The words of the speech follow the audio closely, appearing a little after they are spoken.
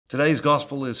Today's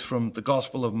gospel is from the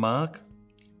Gospel of Mark,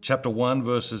 chapter 1,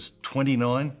 verses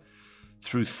 29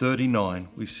 through 39.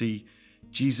 We see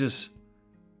Jesus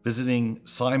visiting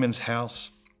Simon's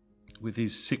house with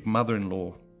his sick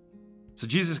mother-in-law. So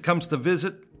Jesus comes to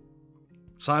visit.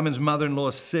 Simon's mother-in-law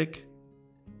is sick.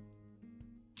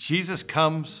 Jesus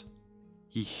comes,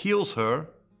 he heals her,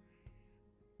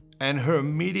 and her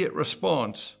immediate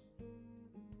response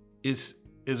is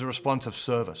a response of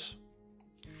service.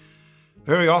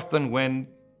 Very often when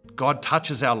God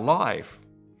touches our life,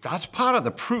 that's part of the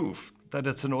proof that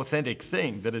it's an authentic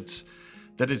thing, that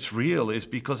it's real, is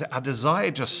because our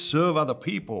desire to serve other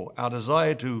people, our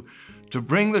desire to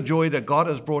bring the joy that God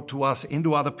has brought to us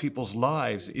into other people's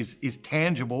lives is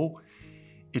tangible,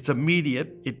 it's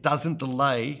immediate, it doesn't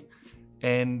delay,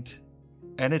 and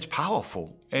it's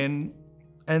powerful. And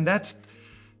that's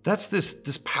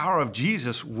this power of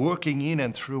Jesus working in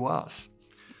and through us.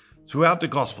 Throughout the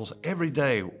Gospels, every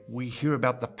day we hear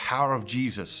about the power of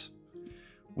Jesus.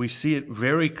 We see it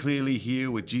very clearly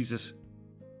here with Jesus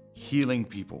healing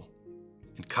people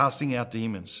and casting out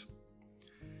demons.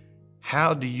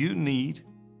 How do you need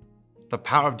the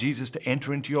power of Jesus to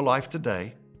enter into your life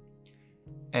today?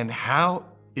 And how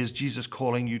is Jesus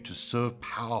calling you to serve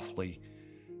powerfully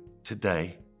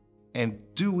today? And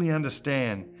do we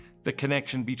understand the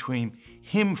connection between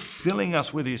Him filling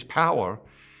us with His power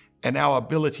and our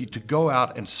ability to go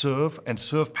out and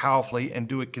serve powerfully and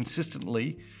do it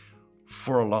consistently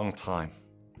for a long time?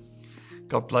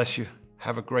 God bless you.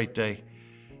 Have a great day.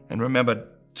 And remember,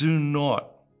 do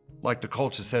not, like the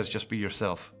culture says, just be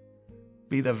yourself.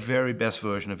 Be the very best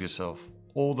version of yourself,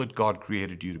 all that God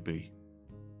created you to be.